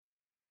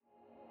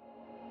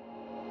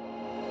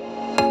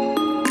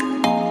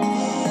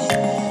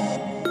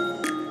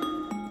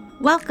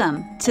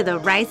Welcome to the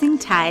Rising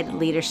Tide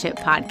Leadership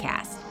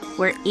Podcast,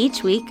 where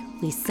each week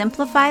we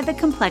simplify the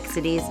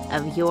complexities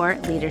of your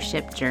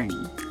leadership journey.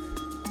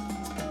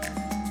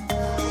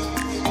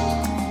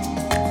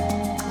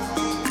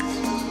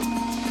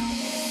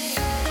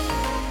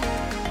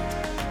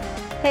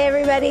 Hey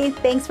everybody,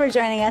 thanks for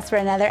joining us for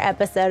another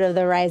episode of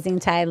the Rising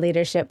Tide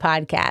Leadership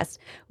Podcast.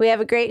 We have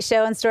a great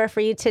show in store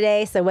for you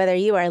today, so whether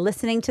you are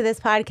listening to this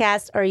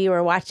podcast or you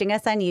are watching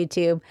us on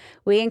YouTube,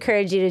 we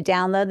encourage you to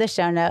download the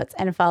show notes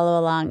and follow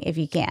along if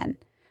you can.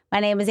 My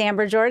name is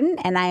Amber Jordan,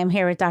 and I am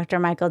here with Dr.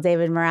 Michael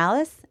David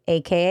Morales,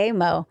 aka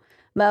Mo.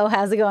 Mo,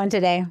 how's it going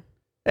today?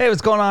 Hey,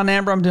 what's going on,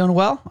 Amber? I'm doing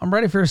well. I'm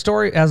ready for your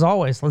story as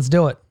always. Let's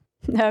do it.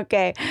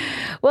 Okay.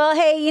 Well,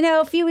 hey,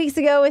 a few weeks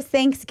ago was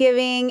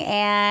Thanksgiving,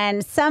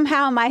 and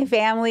somehow my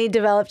family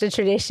developed a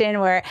tradition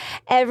where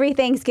every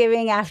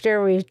Thanksgiving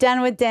after we've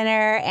done with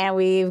dinner and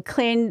we've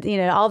cleaned,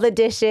 all the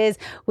dishes,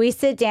 we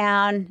sit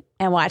down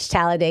and watch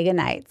Talladega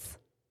Nights.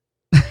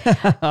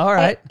 All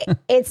right.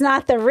 It's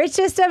not the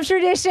richest of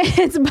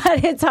traditions,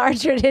 but it's our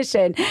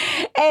tradition.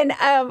 And,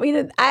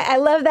 I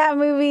love that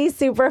movie.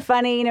 Super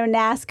funny,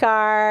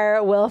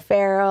 NASCAR, Will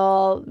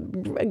Ferrell,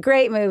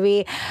 great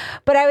movie.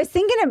 But I was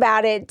thinking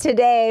about it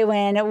today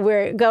when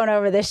we're going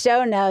over the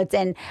show notes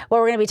and what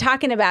we're going to be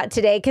talking about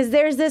today, because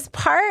there's this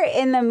part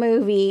in the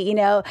movie,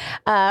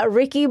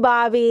 Ricky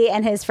Bobby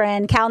and his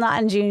friend Cal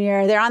Naughton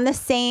Jr., they're on the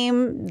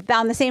same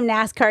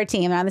NASCAR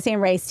team, on the same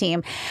race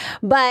team.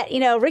 But,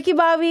 Ricky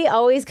Bobby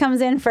always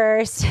comes in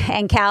first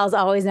and Cal's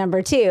always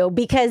number two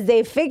because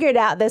they figured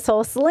out this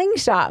whole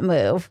slingshot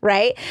move,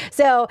 right?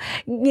 So,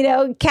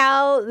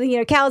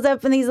 Cal's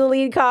up in the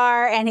lead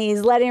car and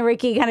he's letting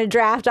Ricky kind of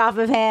draft off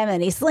of him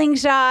and he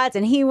slingshots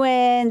and he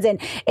wins.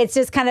 And it's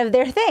just kind of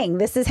their thing.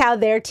 This is how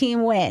their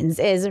team wins,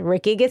 is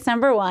Ricky gets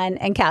number one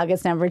and Cal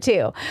gets number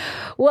two.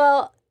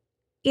 Well,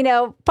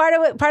 part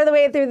of the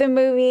way through the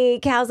movie,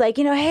 Cal's like,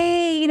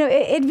 hey,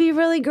 it'd be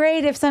really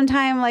great if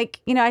sometime, I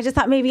just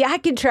thought maybe I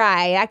could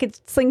try. I could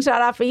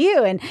slingshot off of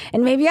you and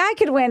maybe I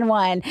could win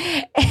one.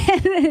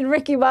 And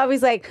Ricky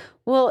Bobby's like,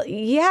 well,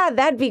 yeah,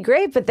 that'd be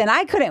great, but then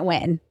I couldn't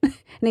win.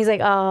 And he's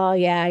like, oh,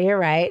 yeah, you're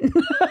right.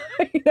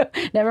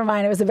 Never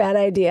mind, it was a bad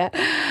idea.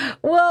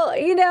 Well,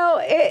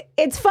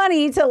 it's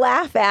funny to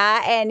laugh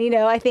at. And,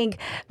 I think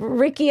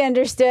Ricky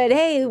understood,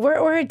 hey,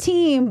 we're a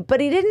team.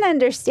 But he didn't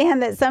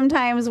understand that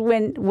sometimes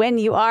when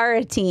you are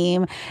a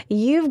team,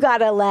 you've got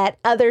to let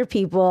other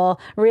people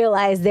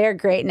realize their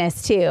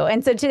greatness too.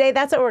 And so today,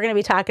 that's what we're going to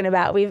be talking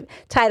about. We've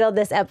titled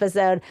this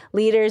episode,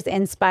 Leaders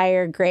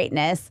Inspire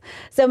Greatness.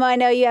 So, Mo, I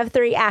know you have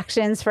 3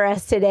 actions for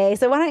us today.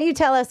 So why don't you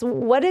tell us,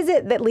 what is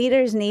it that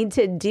leaders need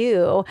to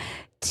do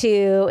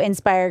to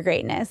inspire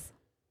greatness?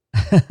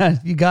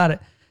 You got it.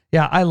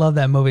 Yeah, I love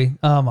that movie.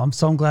 I'm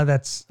so glad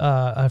that's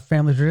a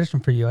family tradition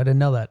for you. I didn't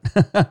know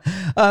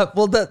that.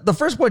 Well, the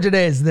first point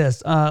today is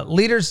this.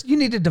 Leaders, you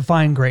need to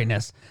define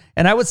greatness.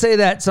 And I would say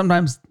that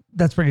sometimes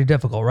that's pretty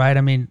difficult, right?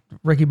 I mean,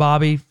 Ricky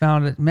Bobby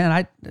found it,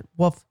 man,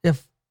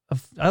 if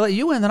I let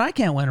you win, then I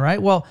can't win,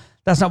 right? Well,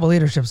 that's not what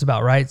leadership's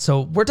about, right?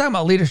 So we're talking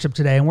about leadership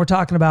today, and we're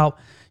talking about,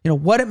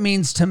 what it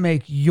means to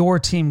make your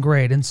team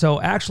great. And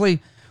so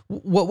actually,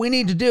 what we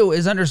need to do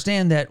is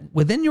understand that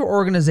within your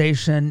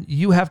organization,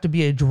 you have to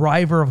be a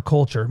driver of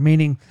culture,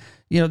 meaning,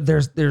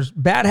 there's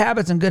bad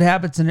habits and good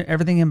habits and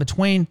everything in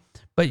between,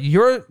 but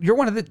you're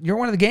one of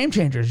the game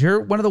changers. You're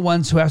one of the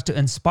ones who has to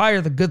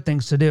inspire the good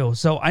things to do.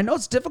 So I know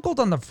it's difficult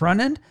on the front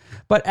end,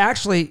 but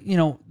actually,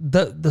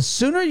 the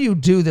sooner you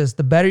do this,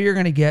 the better you're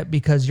going to get,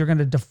 because you're going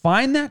to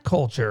define that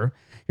culture.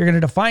 You're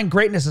going to define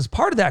greatness as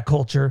part of that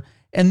culture.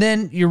 And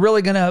then you're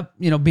really going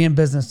to, be in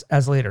business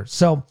as a leader.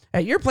 So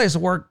at your place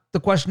of work, the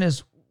question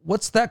is,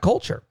 what's that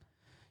culture?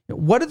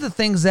 What are the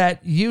things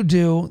that you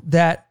do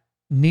that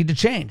need to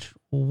change?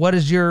 What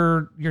is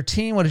your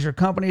team? What does your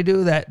company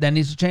do that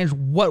needs to change?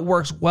 What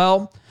works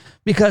well?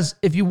 Because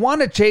if you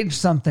want to change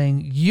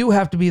something, you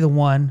have to be the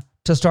one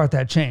to start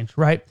that change,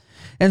 right?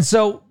 And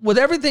so with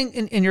everything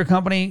in your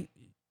company,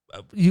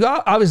 you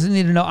obviously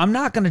need to know, I'm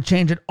not going to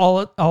change it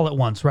all at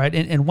once, right?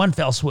 In one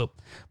fell swoop.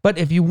 But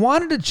if you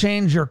wanted to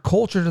change your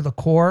culture to the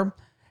core,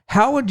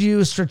 how would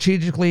you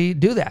strategically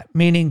do that?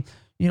 Meaning,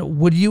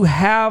 would you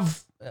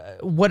have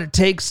what it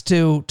takes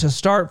to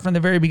start from the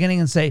very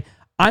beginning and say,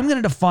 I'm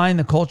going to define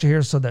the culture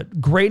here so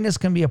that greatness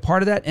can be a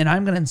part of that, and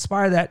I'm going to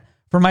inspire that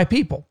for my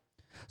people.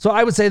 So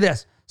I would say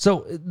this.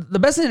 So the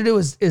best thing to do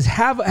is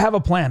have a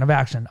plan of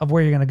action of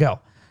where you're going to go.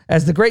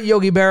 As the great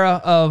Yogi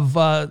Berra of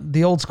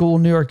the old school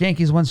New York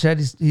Yankees once said,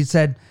 he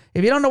said,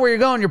 if you don't know where you're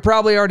going, you're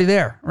probably already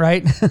there,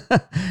 right?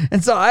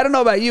 And so I don't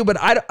know about you, but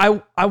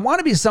I want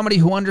to be somebody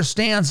who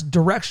understands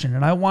direction,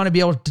 and I want to be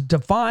able to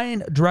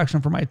define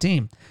direction for my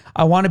team.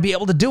 I want to be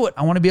able to do it.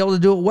 I want to be able to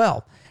do it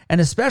well. And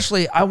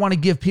especially, I want to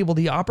give people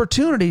the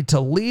opportunity to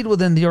lead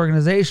within the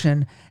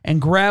organization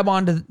and grab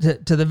onto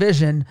to the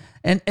vision,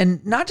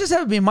 and not just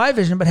have it be my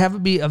vision, but have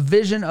it be a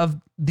vision of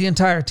the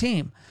entire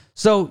team.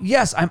 So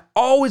yes, I'm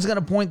always going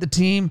to point the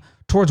team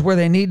towards where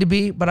they need to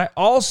be, but I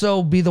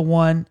also want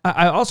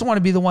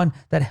to be the one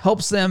that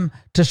helps them,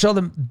 to show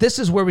them this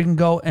is where we can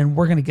go and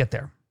we're going to get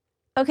there.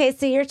 Okay,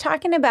 so you're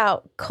talking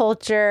about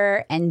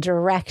culture and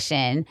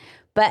direction,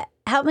 but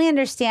help me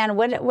understand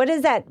what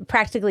does that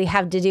practically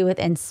have to do with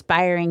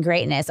inspiring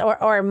greatness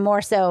or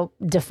more so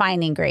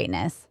defining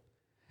greatness?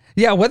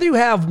 Yeah, whether you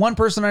have one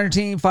person on your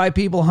team, 5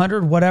 people,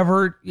 100,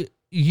 whatever,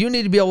 you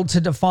need to be able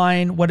to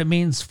define what it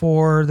means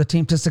for the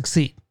team to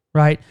succeed,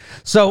 right?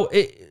 So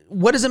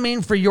what does it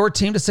mean for your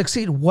team to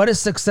succeed? What does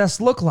success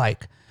look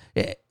like?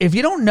 If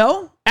you don't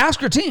know,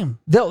 ask your team.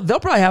 They'll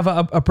probably have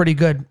a pretty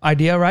good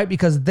idea, right?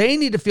 Because they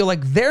need to feel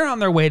like they're on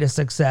their way to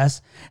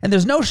success. And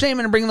there's no shame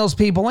in bringing those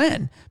people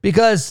in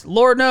because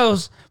Lord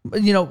knows,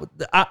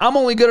 I'm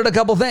only good at a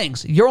couple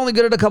things. You're only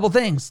good at a couple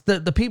things.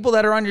 The people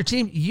that are on your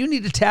team, you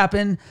need to tap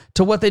in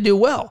to what they do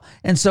well.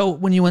 And so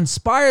when you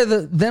inspire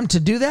them to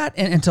do that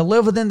and to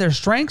live within their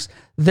strengths,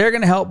 they're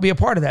going to help be a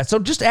part of that. So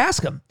just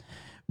ask them.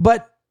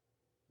 But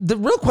the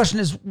real question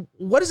is,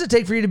 what does it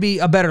take for you to be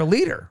a better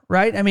leader,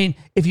 right? I mean,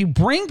 if you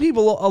bring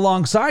people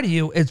alongside of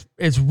you,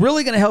 it's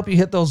really going to help you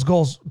hit those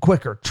goals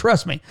quicker.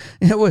 Trust me.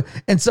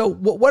 And so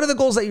what are the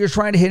goals that you're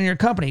trying to hit in your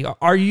company?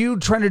 Are you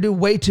trying to do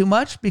way too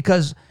much?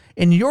 Because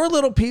in your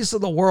little piece of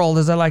the world,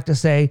 as I like to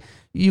say,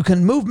 you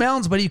can move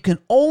mountains, but you can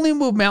only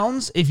move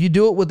mountains if you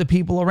do it with the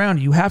people around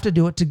you. You have to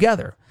do it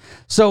together.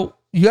 So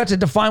you have to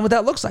define what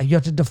that looks like. You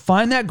have to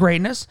define that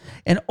greatness,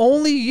 and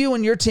only you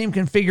and your team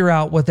can figure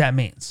out what that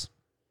means.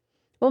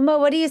 Well, Mo,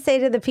 what do you say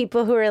to the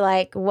people who are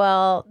like,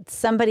 well,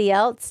 somebody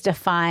else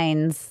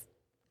defines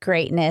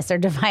greatness or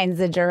defines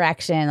the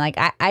direction? Like,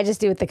 I just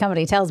do what the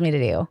company tells me to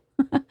do.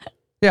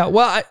 Yeah,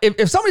 well,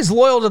 if somebody's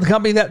loyal to the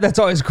company, that's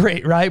always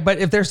great, right? But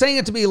if they're saying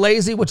it to be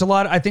lazy, which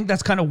I think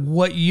that's kind of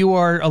what you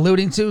are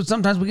alluding to.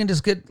 Sometimes we can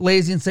just get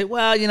lazy and say,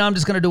 well, I'm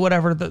just going to do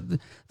whatever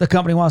the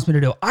company wants me to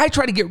do. I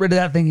try to get rid of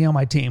that thinking on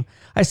my team.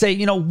 I say,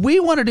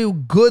 we want to do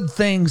good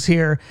things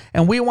here,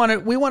 and we want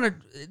to.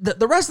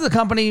 The rest of the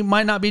company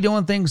might not be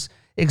doing things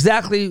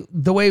exactly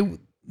the way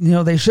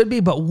they should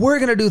be, but we're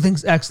going to do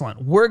things excellent.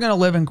 We're going to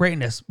live in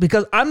greatness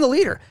because I'm the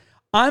leader.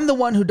 I'm the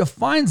one who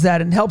defines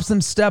that and helps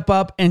them step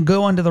up and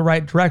go into the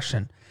right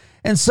direction.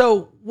 And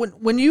so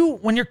when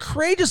you're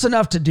courageous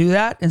enough to do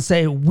that and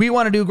say, we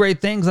want to do great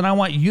things and I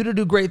want you to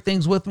do great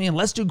things with me and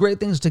let's do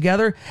great things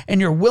together, and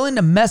you're willing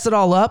to mess it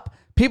all up,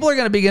 people are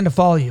going to begin to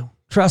follow you.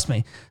 Trust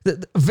me.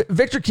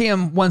 Victor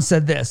Kiam once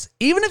said this: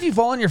 even if you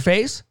fall on your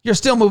face, you're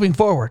still moving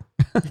forward.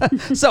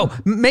 So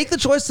make the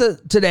choice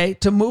today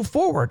to move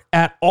forward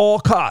at all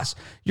costs.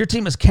 Your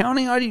team is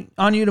counting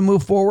on you to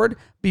move forward.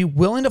 Be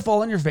willing to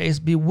fall on your face.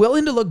 Be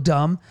willing to look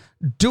dumb.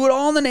 Do it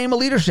all in the name of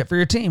leadership for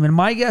your team. And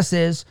my guess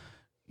is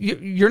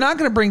you're not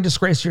going to bring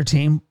disgrace to your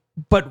team,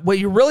 but what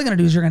you're really going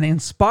to do is you're going to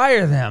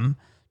inspire them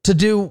to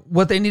do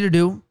what they need to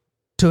do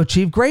to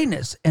achieve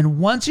greatness. And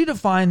once you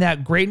define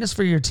that greatness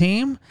for your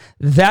team,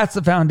 that's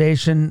the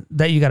foundation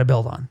that you got to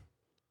build on.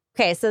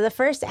 Okay, so the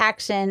first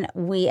action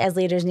we as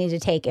leaders need to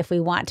take if we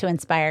want to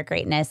inspire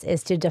greatness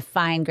is to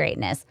define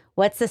greatness.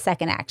 What's the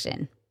second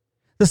action?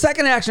 The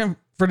second action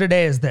for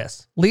today is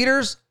this: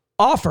 leaders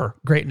offer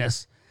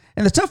greatness.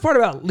 And the tough part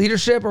about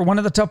leadership, or one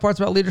of the tough parts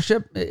about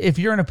leadership, if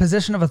you're in a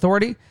position of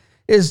authority,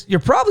 is you're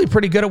probably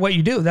pretty good at what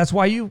you do. That's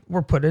why you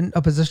were put in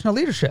a position of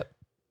leadership.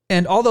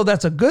 And although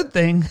that's a good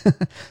thing,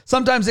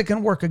 sometimes it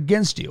can work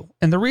against you.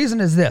 And the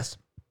reason is this: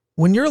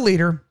 when you're a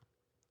leader,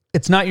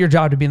 it's not your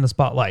job to be in the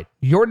spotlight.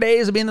 Your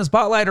days of being in the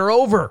spotlight are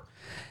over.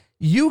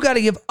 You got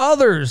to give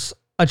others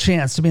a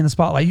chance to be in the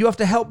spotlight. You have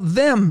to help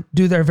them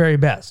do their very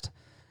best.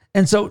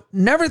 And so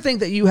never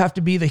think that you have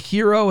to be the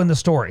hero in the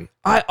story.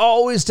 I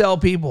always tell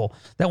people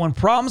that when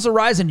problems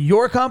arise in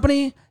your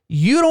company,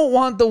 you don't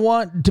want the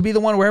one to be the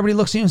one where everybody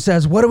looks at you and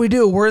says, what do we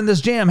do? We're in this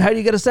jam. How do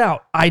you get us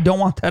out? I don't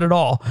want that at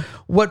all.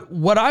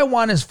 What I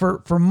want is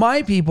for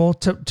my people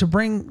to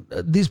bring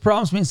these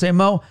problems to me and say,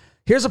 Mo,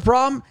 here's a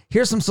problem.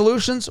 Here's some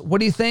solutions. What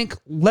do you think?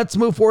 Let's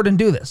move forward and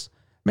do this.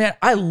 Man,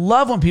 I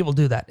love when people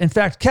do that. In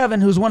fact,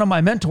 Kevin, who's one of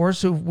my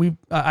mentors, who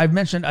I've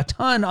mentioned a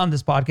ton on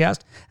this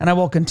podcast, and I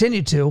will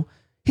continue to,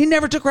 he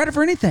never took credit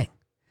for anything.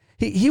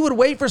 He would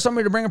wait for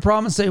somebody to bring a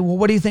problem and say, well,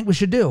 what do you think we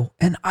should do?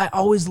 And I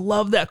always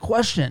loved that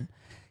question.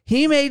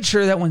 He made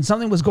sure that when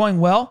something was going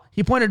well,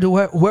 he pointed to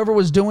whoever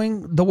was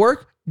doing the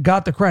work,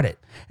 got the credit.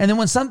 And then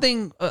when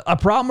a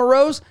problem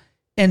arose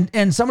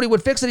and somebody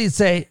would fix it, he'd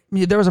say,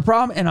 there was a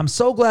problem and I'm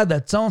so glad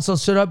that so-and-so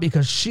stood up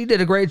because she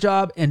did a great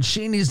job and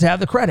she needs to have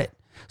the credit.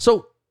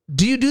 So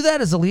do you do that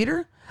as a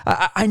leader?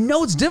 I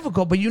know it's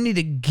difficult, but you need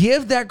to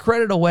give that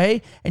credit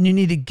away and you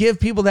need to give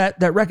people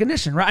that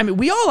recognition, right? I mean,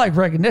 we all like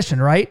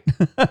recognition, right?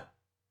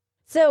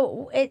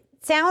 So it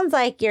sounds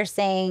like you're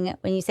saying,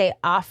 when you say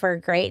offer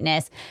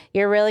greatness,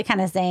 you're really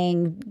kind of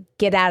saying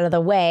get out of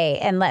the way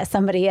and let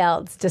somebody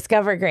else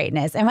discover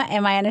greatness.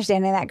 Am I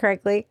understanding that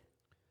correctly?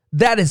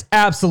 That is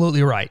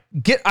absolutely right.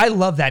 I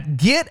love that.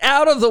 Get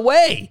out of the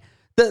way.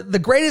 The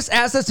greatest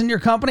assets in your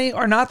company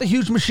are not the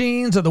huge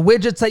machines or the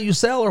widgets that you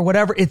sell or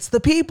whatever. It's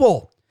the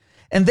people.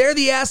 And they're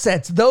the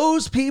assets.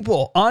 Those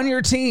people on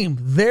your team,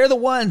 they're the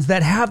ones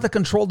that have the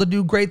control to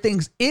do great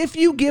things if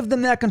you give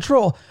them that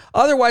control.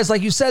 Otherwise,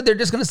 like you said, they're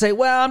just going to say,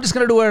 well, I'm just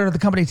going to do whatever the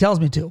company tells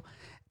me to.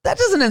 That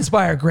doesn't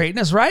inspire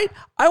greatness, right?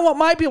 I want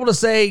my people to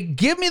say,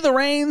 give me the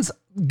reins,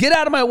 get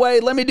out of my way,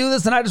 let me do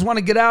this, and I just want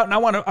to get out, and I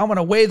want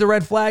to wave the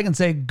red flag and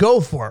say,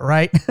 go for it,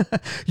 right?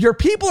 Your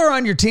people are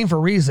on your team for a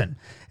reason.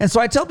 And so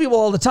I tell people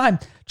all the time,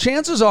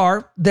 chances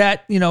are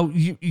that,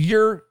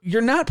 you're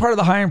not part of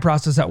the hiring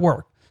process at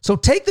work. So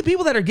take the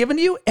people that are given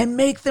to you and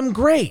make them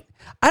great.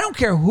 I don't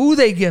care who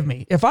they give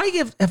me. If I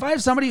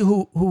have somebody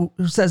who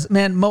says,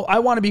 man, Mo, I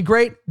want to be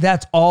great,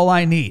 that's all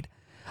I need.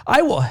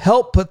 I will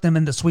help put them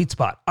in the sweet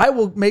spot. I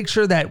will make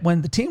sure that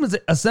when the team is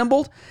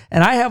assembled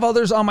and I have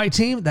others on my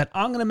team, that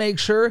I'm going to make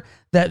sure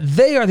that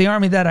they are the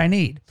army that I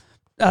need.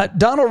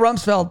 Donald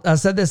Rumsfeld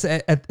said this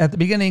at the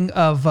beginning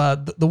of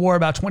the war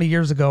about 20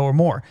 years ago or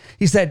more.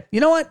 He said, you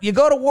know what? You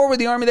go to war with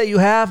the army that you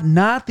have,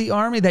 not the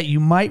army that you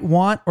might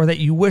want or that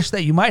you wish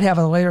that you might have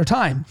at a later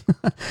time.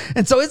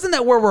 And so isn't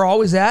that where we're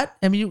always at?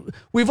 I mean,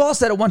 we've all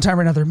said at one time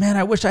or another, man,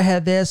 I wish I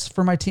had this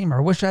for my team, or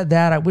I wish I had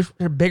that. I wish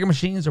there were bigger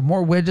machines or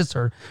more widgets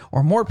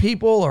or more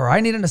people, or I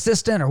need an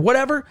assistant or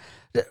whatever.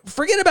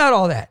 Forget about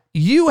all that.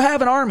 You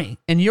have an army,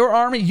 and you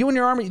and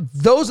your army,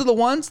 those are the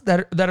ones that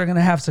are going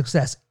to have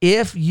success.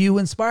 If you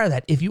inspire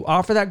that, if you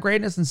offer that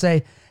greatness and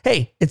say,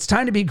 hey, it's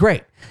time to be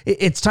great.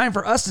 It's time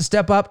for us to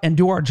step up and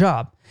do our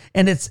job.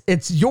 And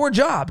it's your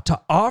job to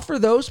offer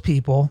those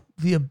people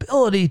the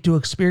ability to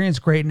experience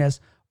greatness,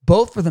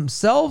 both for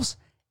themselves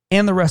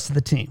and the rest of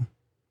the team.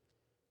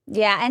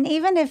 Yeah. And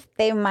even if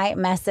they might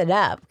mess it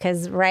up,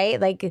 because,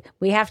 right, like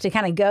we have to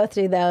kind of go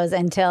through those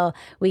until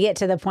we get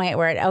to the point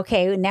where,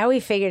 okay, now we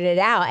figured it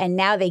out and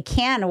now they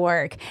can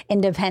work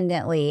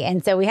independently.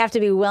 And so we have to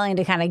be willing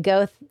to kind of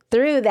go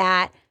through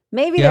that,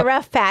 maybe the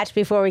rough patch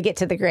before we get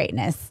to the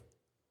greatness.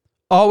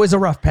 Always a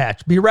rough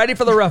patch. Be ready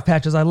for the rough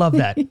patches. I love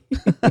that.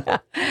 Yeah.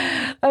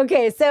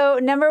 Okay. So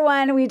number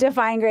 1, we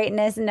define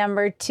greatness.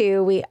 Number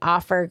 2, we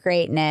offer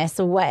greatness.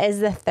 What is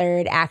the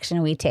third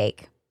action we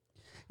take?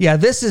 Yeah,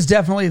 this is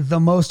definitely the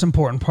most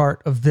important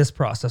part of this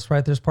process,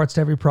 right? There's parts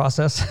to every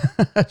process.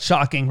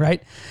 Shocking,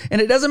 right? And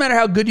it doesn't matter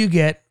how good you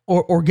get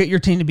or get your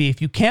team to be.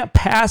 If you can't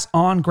pass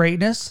on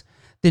greatness,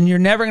 then you're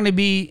never going to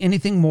be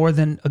anything more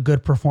than a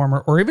good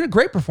performer or even a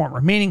great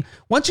performer. Meaning,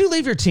 once you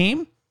leave your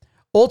team,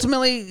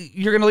 ultimately,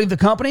 you're going to leave the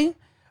company.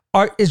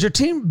 Is your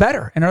team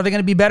better? And are they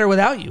going to be better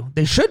without you?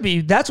 They should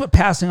be. That's what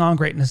passing on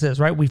greatness is,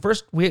 right?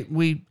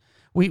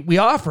 We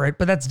offer it,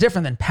 but that's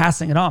different than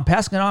passing it on.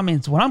 Passing it on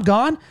means when I'm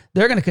gone,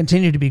 they're going to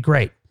continue to be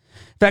great.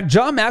 In fact,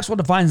 John Maxwell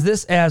defines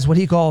this as what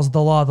he calls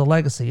the law of the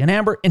legacy. And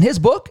Amber, in his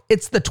book,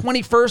 it's the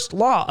 21st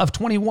law of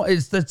 21.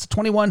 It's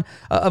 21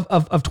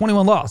 of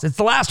 21 laws. It's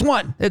the last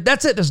one.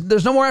 That's it.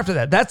 There's no more after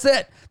that. That's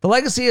it. The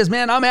legacy is,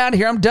 man, I'm out of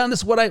here. I'm done. This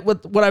is what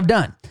I've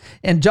done.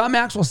 And John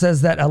Maxwell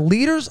says that a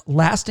leader's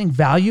lasting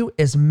value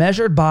is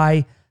measured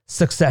by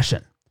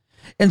succession.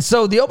 And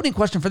so the opening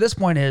question for this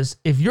point is,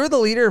 if you're the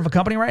leader of a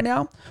company right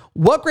now,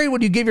 what grade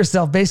would you give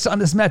yourself based on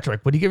this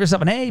metric? Would you give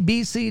yourself an A,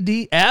 B, C,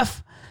 D,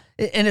 F?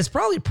 And it's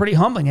probably pretty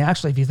humbling,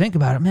 actually, if you think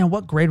about it. Man,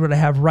 what grade would I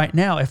have right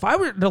now? If I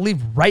were to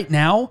leave right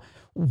now,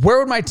 where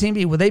would my team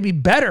be? Would they be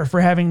better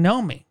for having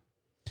known me?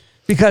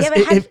 Because go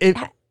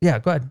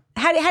ahead.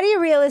 How do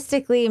you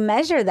realistically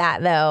measure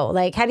that, though?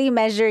 Like, how do you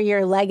measure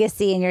your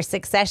legacy and your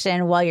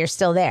succession while you're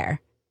still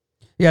there?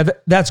 Yeah,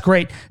 that's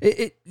great.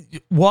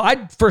 Well,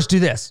 I'd first do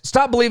this.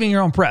 Stop believing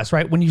your own press,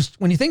 right? When you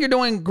think you're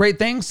doing great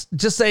things,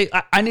 just say,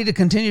 I need to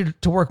continue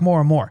to work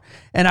more and more.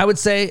 And I would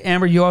say,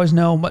 Amber, you always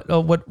know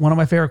what one of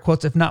my favorite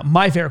quotes, if not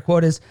my favorite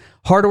quote, is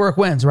hard work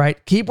wins,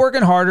 right? Keep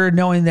working harder,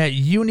 knowing that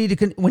you need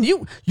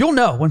to, you'll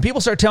know when people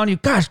start telling you,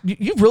 gosh,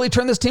 you've really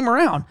turned this team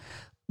around.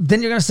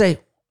 Then you're going to say,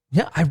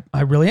 yeah,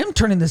 I really am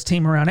turning this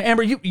team around.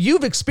 Amber,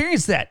 you've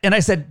experienced that. And I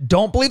said,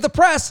 don't believe the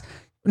press.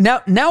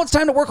 Now it's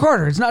time to work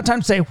harder. It's not time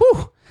to say,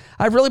 whew,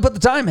 I've really put the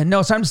time in.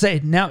 No, it's time to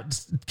say, now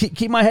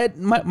keep my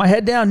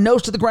head down,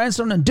 nose to the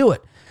grindstone, and do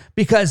it.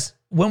 Because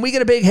when we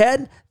get a big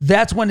head,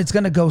 that's when it's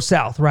going to go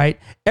south, right?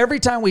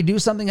 Every time we do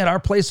something at our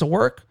place of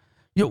work,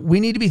 we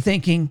need to be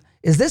thinking,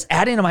 is this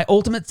adding to my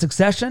ultimate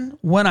succession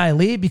when I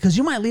leave? Because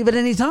you might leave at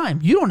any time.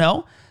 You don't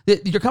know.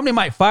 Your company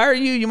might fire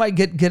you. You might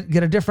get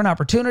a different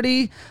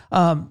opportunity.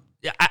 I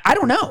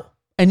don't know.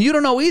 And you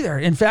don't know either.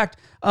 In fact,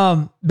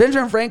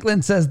 Benjamin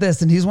Franklin says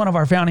this, and he's one of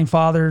our founding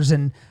fathers.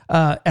 And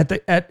at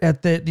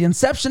the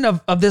inception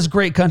of this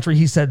great country,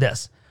 he said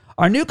this: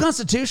 our new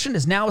Constitution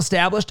is now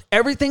established.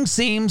 Everything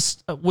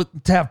seems to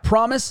have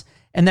promise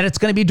and that it's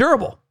going to be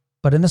durable.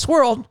 But in this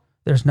world,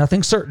 there's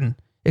nothing certain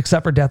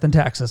except for death and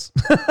taxes.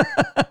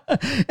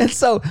 And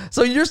so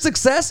your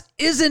success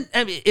is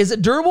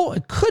it durable?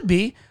 It could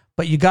be.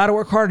 But you got to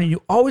work hard, and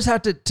you always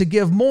have to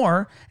give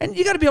more, and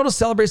you got to be able to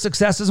celebrate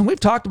successes. And we've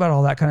talked about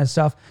all that kind of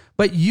stuff,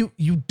 but you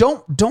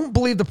don't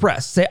believe the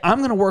press. Say, I'm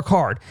going to work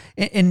hard.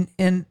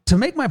 And to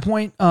make my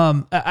point,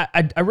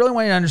 I really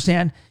want you to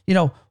understand,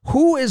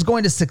 who is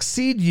going to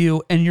succeed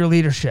you in your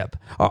leadership?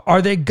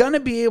 Are they going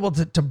to be able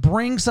to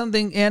bring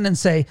something in and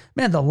say,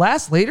 man, the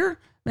last leader,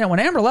 man, when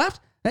Amber left,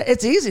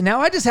 it's easy.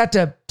 Now I just have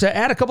to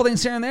add a couple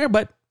things here and there,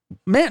 but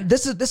man,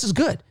 this is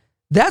good.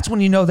 That's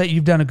when you know that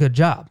you've done a good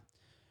job.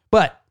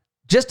 But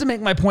just to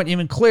make my point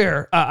even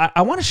clearer,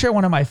 I want to share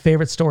one of my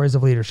favorite stories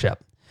of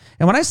leadership.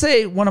 And when I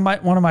say one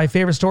of my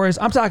favorite stories,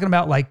 I'm talking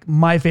about like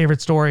my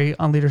favorite story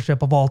on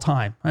leadership of all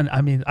time. And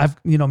I mean,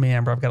 you know me,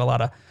 Amber, I've got a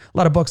lot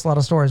of books, a lot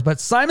of stories, but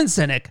Simon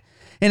Sinek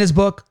in his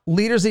book,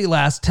 Leaders Eat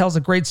Last, tells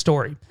a great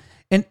story.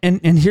 And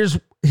here's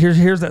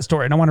that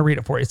story. And I want to read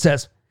it for you. It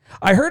says,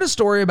 I heard a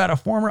story about a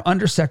former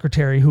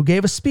undersecretary who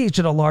gave a speech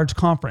at a large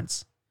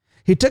conference.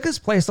 He took his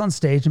place on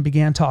stage and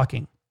began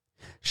talking,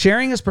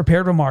 sharing his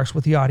prepared remarks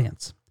with the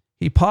audience.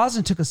 He paused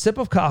and took a sip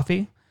of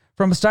coffee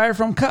from a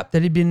styrofoam cup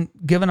that had been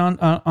given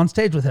on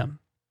stage with him.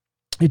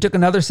 He took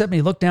another sip and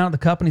he looked down at the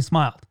cup and he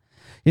smiled.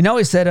 You know,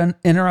 he said,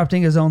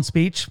 interrupting his own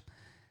speech,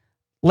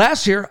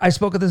 last year, I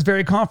spoke at this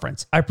very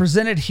conference. I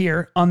presented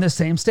here on this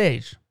same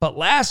stage. But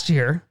last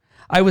year,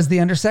 I was the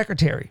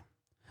undersecretary.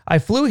 I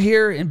flew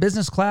here in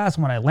business class.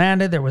 When I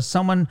landed, there was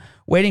someone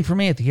waiting for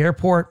me at the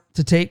airport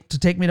to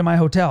take me to my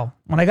hotel.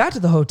 When I got to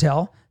the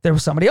hotel, there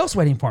was somebody else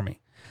waiting for me.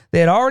 They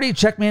had already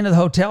checked me into the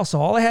hotel,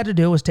 so all I had to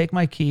do was take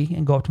my key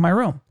and go up to my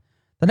room.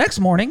 The next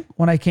morning,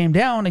 when I came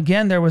down,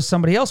 again, there was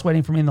somebody else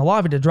waiting for me in the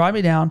lobby to drive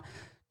me down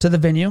to the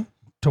venue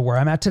to where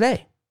I'm at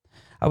today.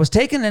 I was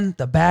taken in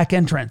the back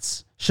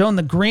entrance, shown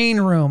the green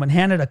room, and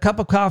handed a cup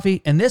of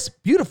coffee in this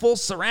beautiful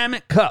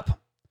ceramic cup.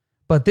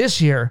 But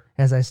this year,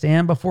 as I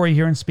stand before you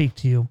here and speak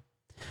to you,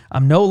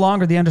 I'm no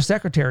longer the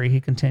undersecretary,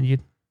 he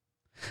continued.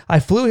 I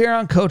flew here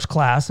on coach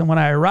class, and when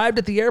I arrived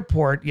at the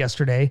airport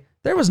yesterday,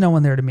 there was no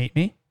one there to meet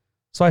me.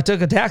 So I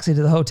took a taxi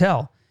to the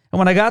hotel. And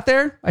when I got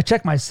there, I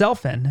checked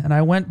myself in, and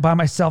I went by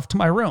myself to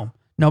my room.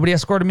 Nobody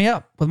escorted me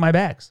up with my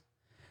bags.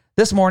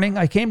 This morning,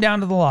 I came down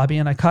to the lobby,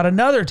 and I caught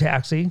another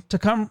taxi to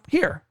come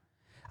here.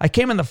 I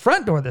came in the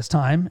front door this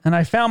time, and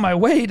I found my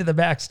way to the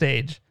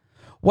backstage.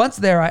 Once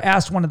there, I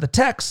asked one of the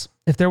techs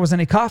if there was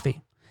any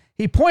coffee.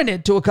 He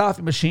pointed to a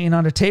coffee machine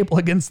on a table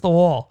against the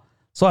wall.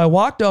 So I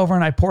walked over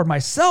and I poured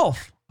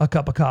myself a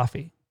cup of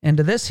coffee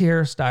into this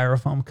here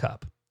styrofoam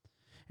cup.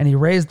 And he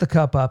raised the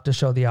cup up to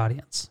show the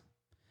audience.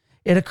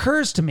 It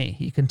occurs to me,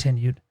 he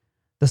continued,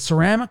 the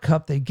ceramic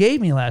cup they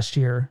gave me last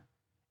year,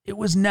 it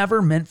was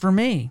never meant for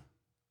me.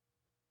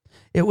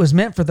 It was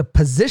meant for the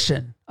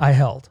position I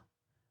held.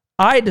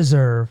 I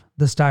deserve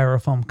the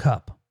styrofoam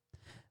cup.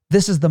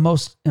 This is the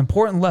most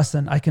important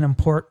lesson I can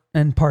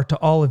impart to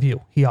all of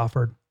you, he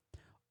offered.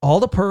 All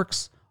the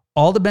perks,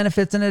 all the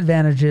benefits and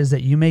advantages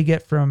that you may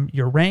get from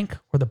your rank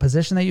or the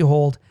position that you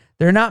hold,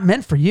 they're not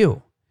meant for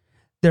you.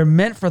 They're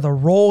meant for the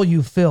role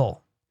you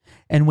fill.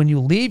 And when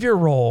you leave your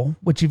role,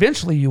 which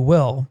eventually you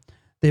will,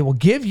 they will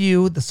give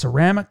you the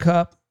ceramic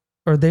cup,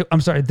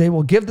 they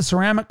will give the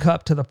ceramic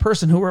cup to the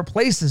person who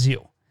replaces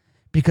you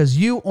because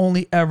you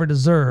only ever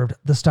deserved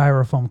the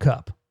styrofoam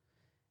cup.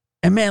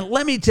 And man,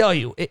 let me tell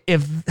you,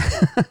 if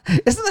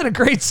isn't that a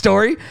great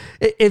story?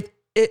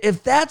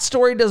 If that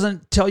story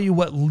doesn't tell you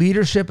what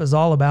leadership is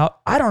all about,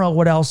 I don't know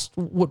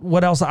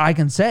what else I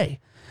can say.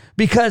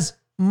 Because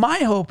my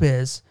hope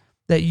is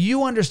that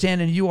you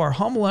understand and you are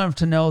humble enough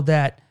to know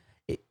that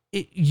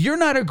you're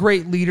not a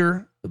great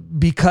leader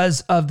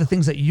because of the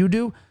things that you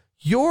do.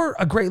 You're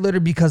a great leader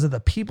because of the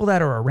people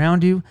that are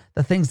around you,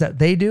 the things that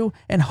they do.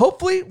 And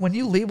hopefully when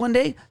you leave one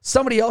day,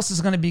 somebody else is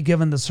going to be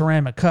given the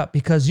ceramic cup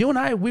because you and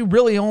I,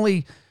 we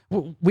only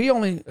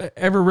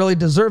ever really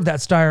deserve that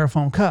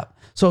styrofoam cup.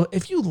 So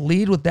if you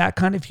lead with that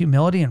kind of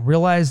humility and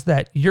realize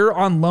that you're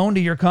on loan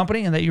to your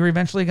company and that you're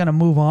eventually going to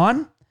move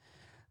on,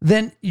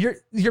 then your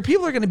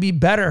people are going to be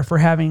better for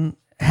having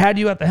had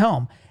you at the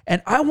helm.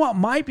 And I want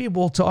my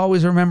people to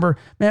always remember,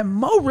 man,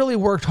 Mo really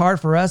worked hard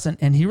for us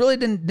and he really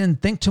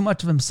didn't think too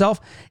much of himself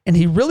and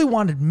he really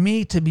wanted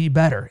me to be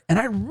better. And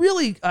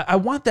I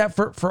want that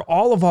for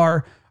all of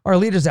our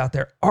leaders out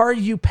there. Are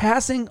you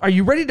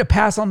ready to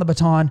pass on the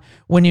baton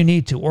when you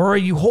need to? Or are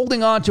you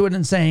holding on to it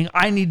and saying,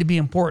 I need to be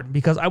important?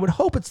 Because I would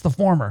hope it's the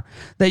former,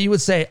 that you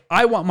would say,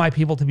 I want my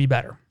people to be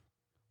better.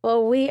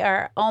 Well, we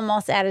are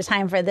almost out of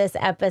time for this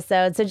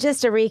episode. So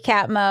just to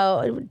recap,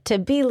 Mo, to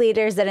be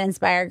leaders that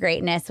inspire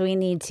greatness, we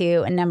need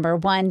to, number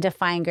 1,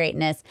 define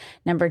greatness.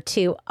 Number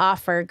 2,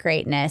 offer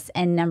greatness.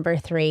 And number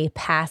 3,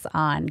 pass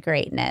on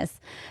greatness.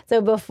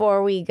 So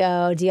before we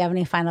go, do you have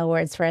any final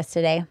words for us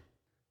today?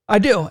 I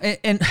do.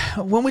 And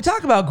when we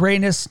talk about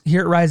greatness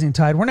here at Rising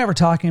Tide, we're never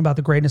talking about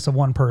the greatness of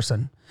one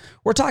person.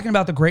 We're talking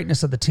about the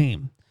greatness of the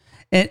team.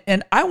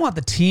 And I want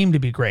the team to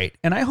be great.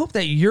 And I hope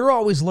that you're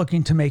always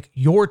looking to make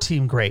your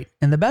team great.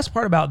 And the best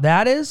part about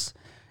that is,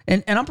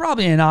 and I'm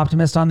probably an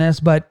optimist on this,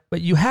 but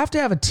you have to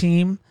have a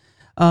team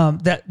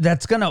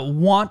that's going to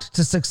want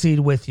to succeed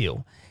with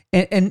you.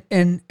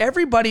 And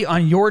everybody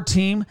on your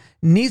team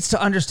needs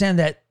to understand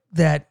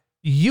that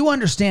you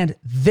understand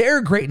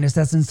their greatness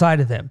that's inside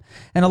of them.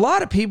 And a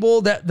lot of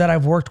people that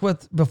I've worked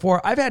with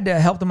before, I've had to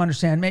help them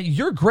understand, man,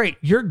 you're great.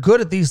 You're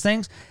good at these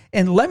things.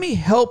 And let me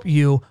help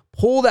you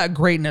pull that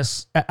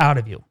greatness out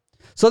of you.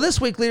 So this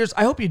week, leaders,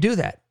 I hope you do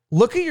that.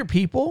 Look at your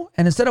people,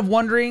 and instead of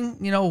wondering,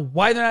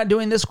 why they're not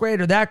doing this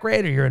great or that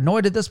great, or you're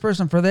annoyed at this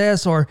person for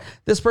this, or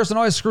this person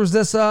always screws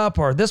this up,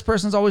 or this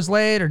person's always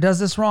late or does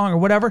this wrong or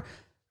whatever,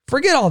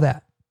 forget all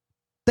that.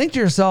 Think to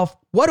yourself,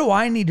 what do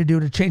I need to do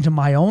to change in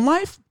my own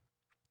life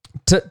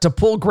to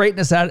pull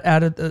greatness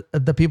out of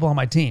the people on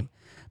my team?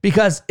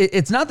 because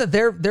it's not that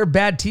they're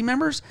bad team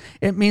members.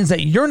 It means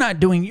that you're not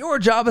doing your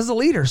job as a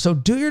leader. So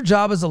do your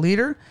job as a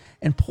leader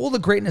and pull the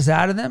greatness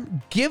out of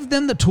them. Give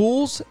them the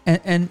tools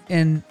and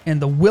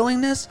the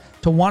willingness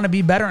to want to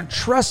be better. And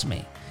trust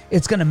me,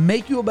 it's going to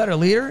make you a better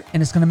leader,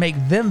 and it's going to make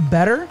them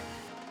better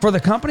for the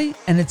company,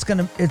 and it's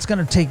going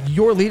to take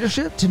your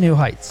leadership to new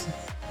heights.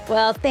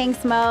 Well,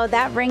 thanks, Mo.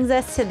 That brings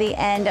us to the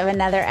end of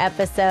another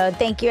episode.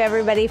 Thank you,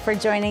 everybody, for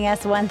joining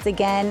us once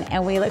again,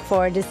 and we look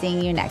forward to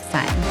seeing you next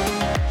time.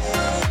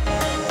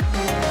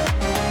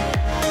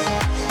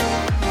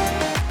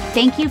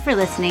 Thank you for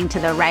listening to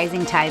the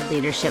Rising Tide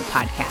Leadership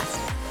Podcast.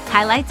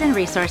 Highlights and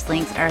resource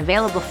links are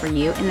available for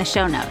you in the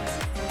show notes.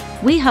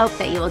 We hope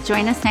that you will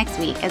join us next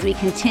week as we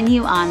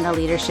continue on the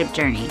leadership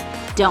journey.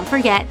 Don't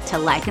forget to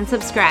like and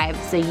subscribe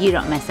so you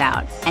don't miss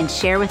out, and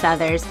share with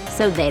others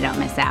so they don't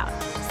miss out.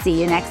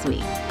 See you next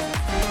week.